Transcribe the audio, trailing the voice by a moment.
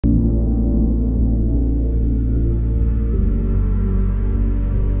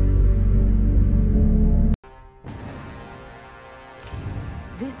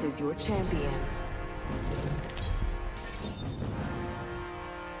your champion.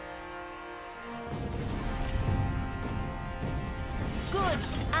 Good!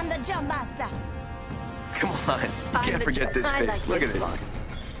 I'm the jump master! Come on, you can't forget this face. Look at it.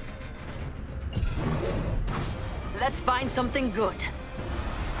 Let's find something good.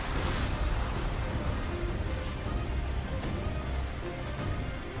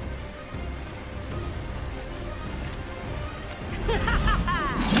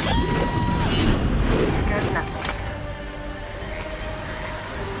 There's nothing.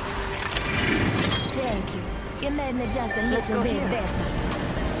 Thank you. You made me just a little bit better.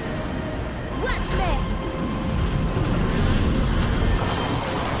 Watch me!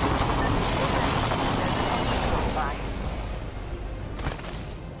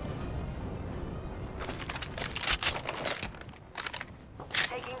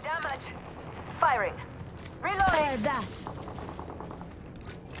 Taking damage. Firing. Reloading. Fire that.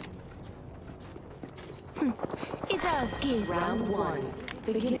 It's our ski. Round 1.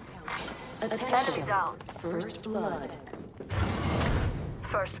 Begin. Enemy Attention. down. First blood.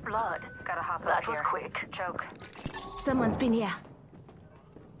 First blood. Gotta hop That up here. was quick. Choke. Someone's been here.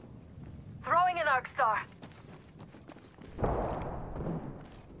 Throwing an arc star.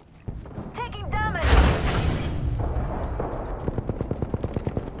 Taking damage.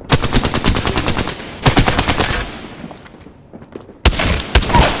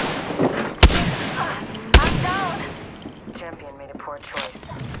 I'm down. Champion made a poor choice.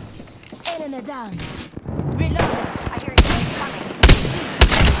 Enemy down. Reload. I hear you guys coming.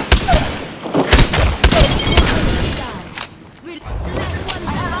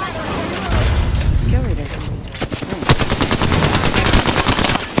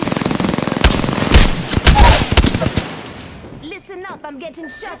 Listen up, I'm getting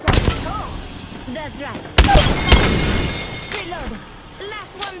shot at. That's right. Reload.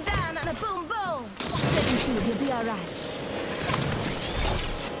 Last one down and a boom boom. Second shield, you'll be alright.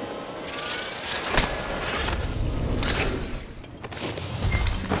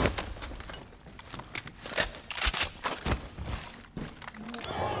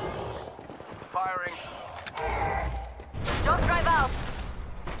 Firing. Jump drive out.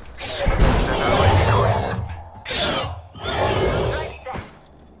 Drive set.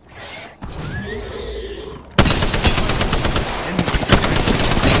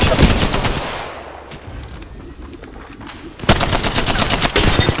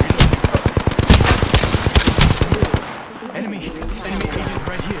 Enemy agent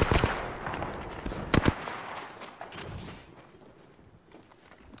right here.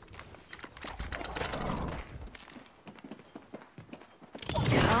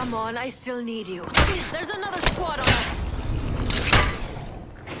 Come on, I still need you. There's another squad on us.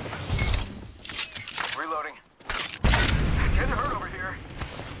 Reloading. Getting hurt over here.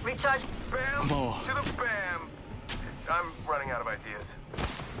 Recharge. Bam More. to the bam. I'm running out of ideas.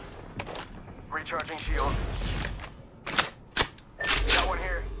 Recharging shield. Got one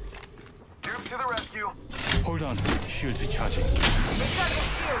here. Duke to the rescue. Hold on. Shield recharging. Recharging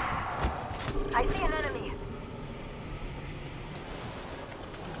shield. I see an enemy.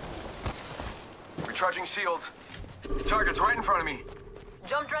 Recharging shields. Target's right in front of me.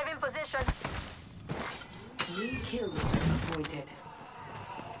 Jump drive in position. New kill appointed.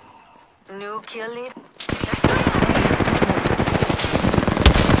 New kill lead. They're shooting at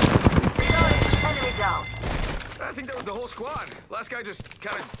me. Reloading. Enemy down. I think that was the whole squad. Last guy just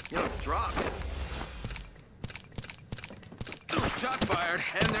kind of, dropped. Shots fired,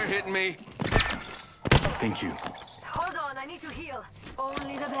 and they're hitting me. Thank you. Hold on, I need to heal.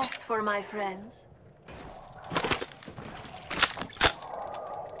 Only the best for my friends.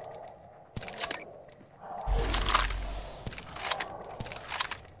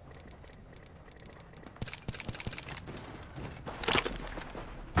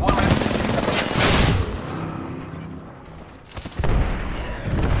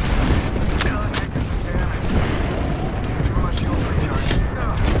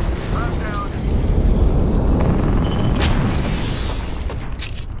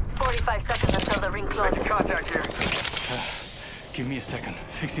 Contact here. Give me a second.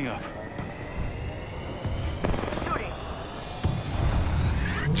 Fixing up. Shooting.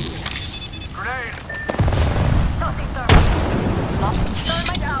 Grenade. Tossing thermite.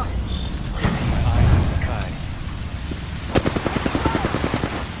 Thermite out. Getting my eyes in the sky.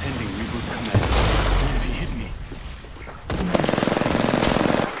 Sending reboot command. He hit me.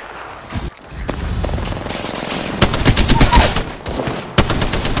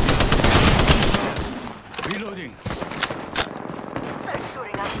 Reloading. They're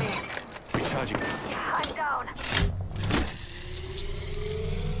shooting at me.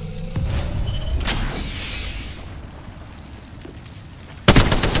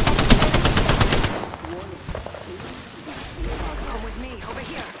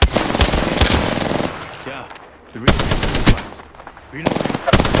 Reloading.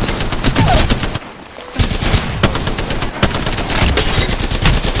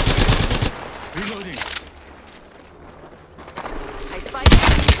 I spiked.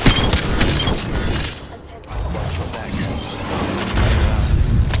 Watch your back.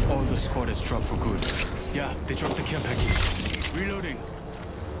 All the squad is dropped for good. Yeah, they dropped the care package. Reloading.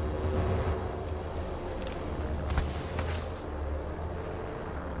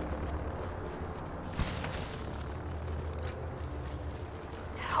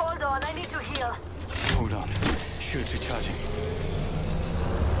 Hold on, I need to heal. Hold on. Shields recharging.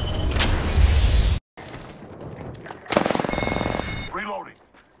 Reloading.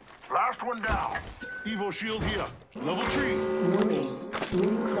 Last one down. Evo shield here. Level 3. Warning.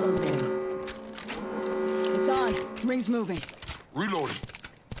 Ring closing. It's on. Ring's moving. Reloading.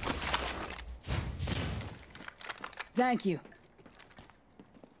 Thank you.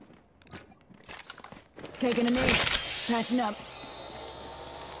 Taking a knee. Patching up.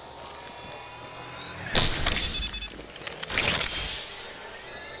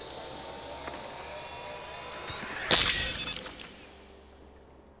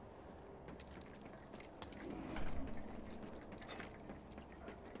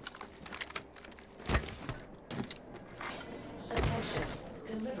 Attention.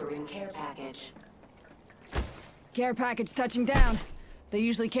 Delivering care package. Care package touching down. They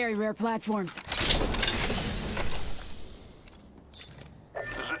usually carry rare platforms.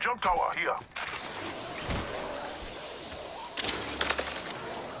 There's a jump tower here.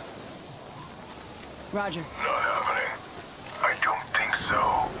 Roger. Not happening. I don't think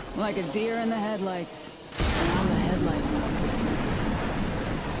so. Like a deer in the headlights. Around the headlights.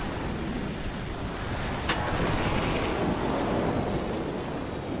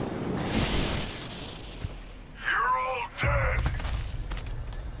 You're all dead.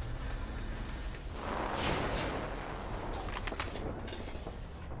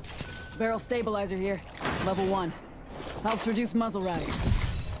 Barrel stabilizer here. Level 1. Helps reduce muzzle rise.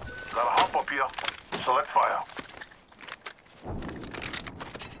 Gotta hop up here. Select fire.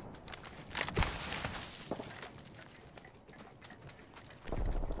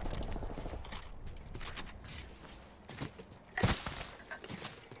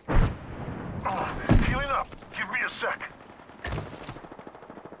 Healing up. Give me a sec.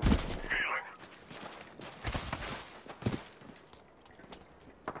 Healing.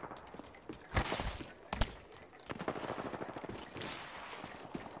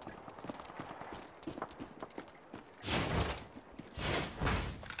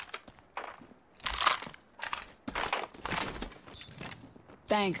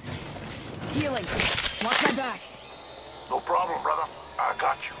 Thanks. Healing. Watch my back. No problem, brother. I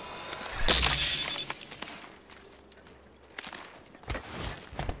got you.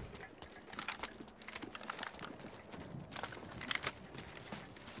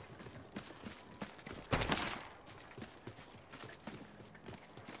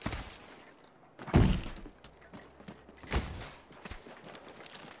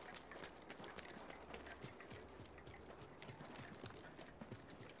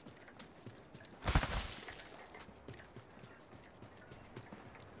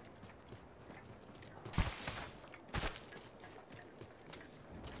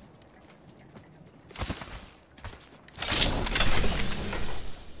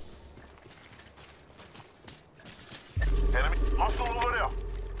 Enemy hostile over there.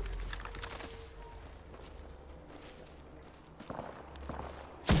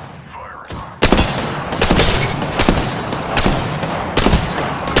 Firing.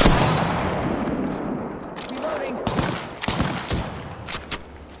 Reloading.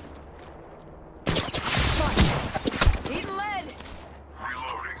 Fuck. Eating lead.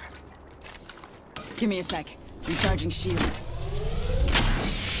 Reloading. Give me a sec. Recharging shields.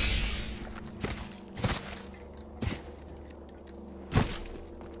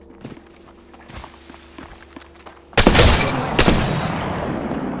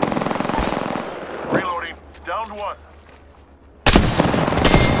 Reloading. Downed one.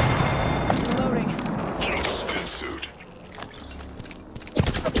 Reloading. Spin suit.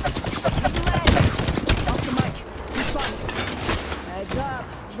 Oscar Mike. Respond. Heads up.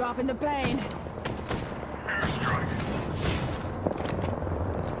 Dropping the pain. Airstrike.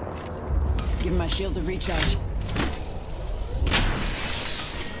 Giving my shields a recharge.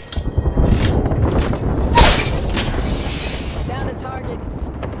 Down to target.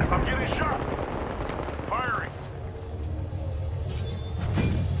 I'm getting shot. Firing.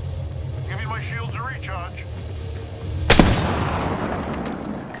 Giving my shields a recharge.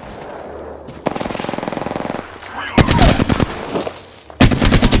 Reloading.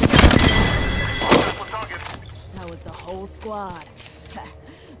 Target. That was the whole squad.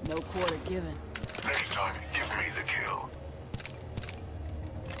 No quarter given. Next time, give me the kill.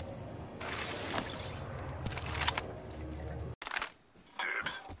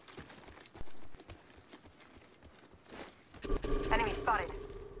 Dibs. Enemy spotted.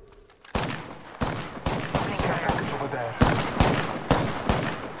 Package over there.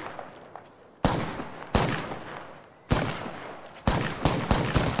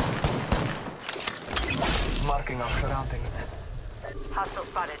 Marking our surroundings. Hostile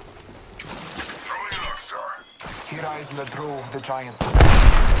spotted. Throwing an Rockstar. Here lies the drove the giants.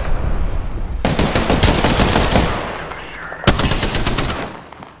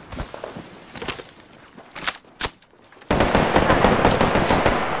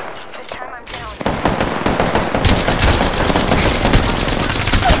 This time I'm down.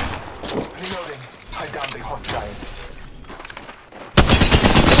 Reloading. I down the hostile.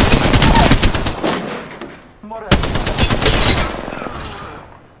 More.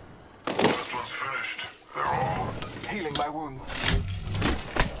 Last one's finished. They're all. Healing my wounds.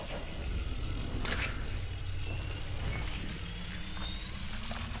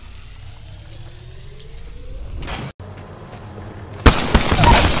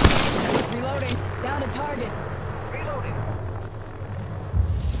 Reloading. Down to target. Reloading.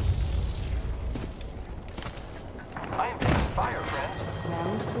 I am taking fire, friends.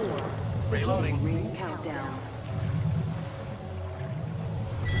 Round 4. Reloading. Ring countdown.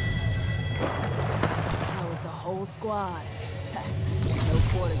 That was the whole squad. No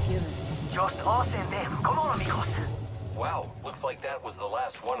quarter given. Just us and them. Come on, amigos. Wow, looks like that was the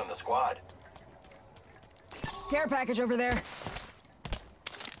last one in the squad. Care package over there.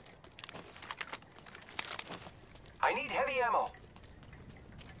 I need heavy ammo.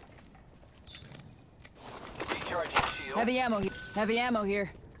 Recharging shield. Heavy ammo. Heavy ammo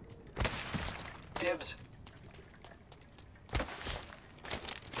here. Dibs.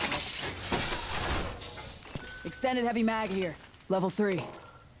 Extended heavy mag here. Level 3.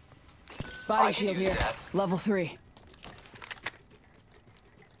 Body I can shield use here. that. Level 3.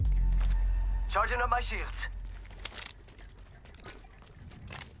 Charging up my shields.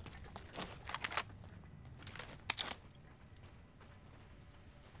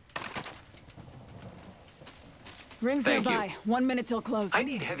 Rings Thank you. nearby. 1 minute till close. I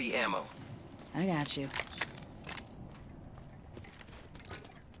need heavy ammo. I got you.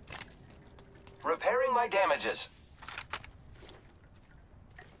 Repairing my damages.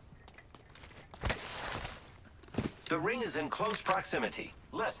 The ring is in close proximity.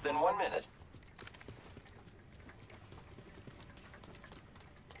 Less than 1 minute.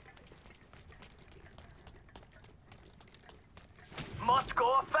 Must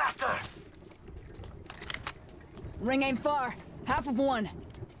go faster. Ring ain't far. Half of 1.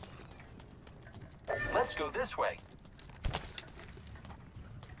 Let's go this way.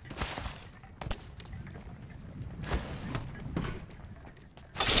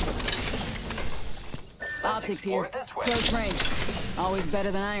 Optics here. explore this way. Close range. Always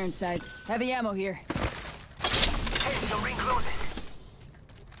better than iron sight. Heavy ammo here. Hey, the ring closes.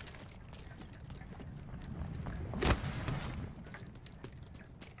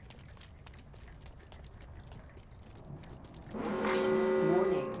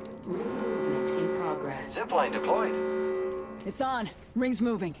 Warning. Ring movement in progress. Zipline deployed. It's on. Ring's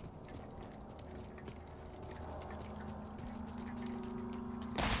moving.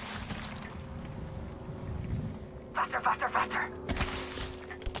 Faster, faster, faster.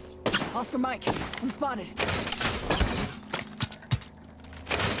 Oscar Mike, I'm spotted.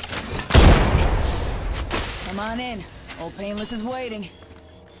 Come on in. Old Painless is waiting.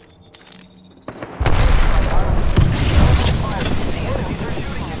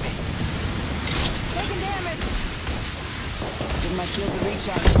 Taking damage. Give my shield a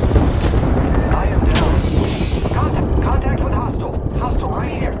recharge. I am down. Contact with hostile. Hostile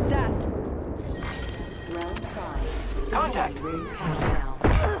right here. There's stat. Round 5. Contact. Ring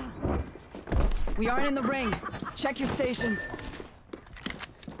countdown. We aren't in the ring. Check your stations.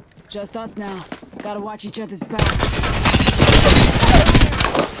 Just us now. Gotta watch each other's back.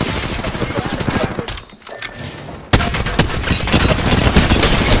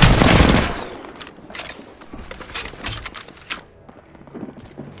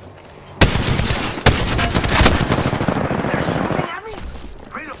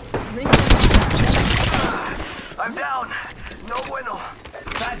 Ring I'm down. No bueno.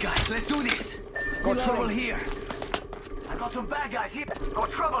 Bad guys, let's do this. Got trouble here. I got some bad guys here. Got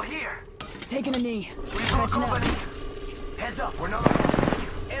trouble here. taking a knee. We've got Catching up. company. Heads up, we're not alone.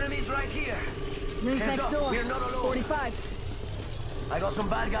 Enemies right here. Rings Heads next up, door. we're not alone. 45. I got some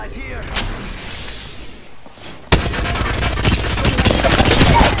bad guys here.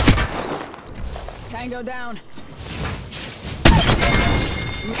 Tango down.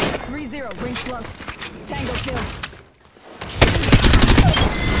 3-0, rings close. Tango killed.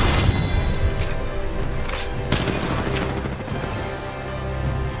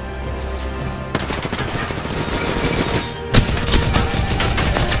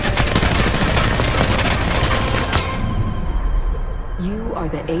 You are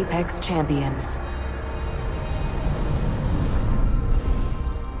the Apex Champions.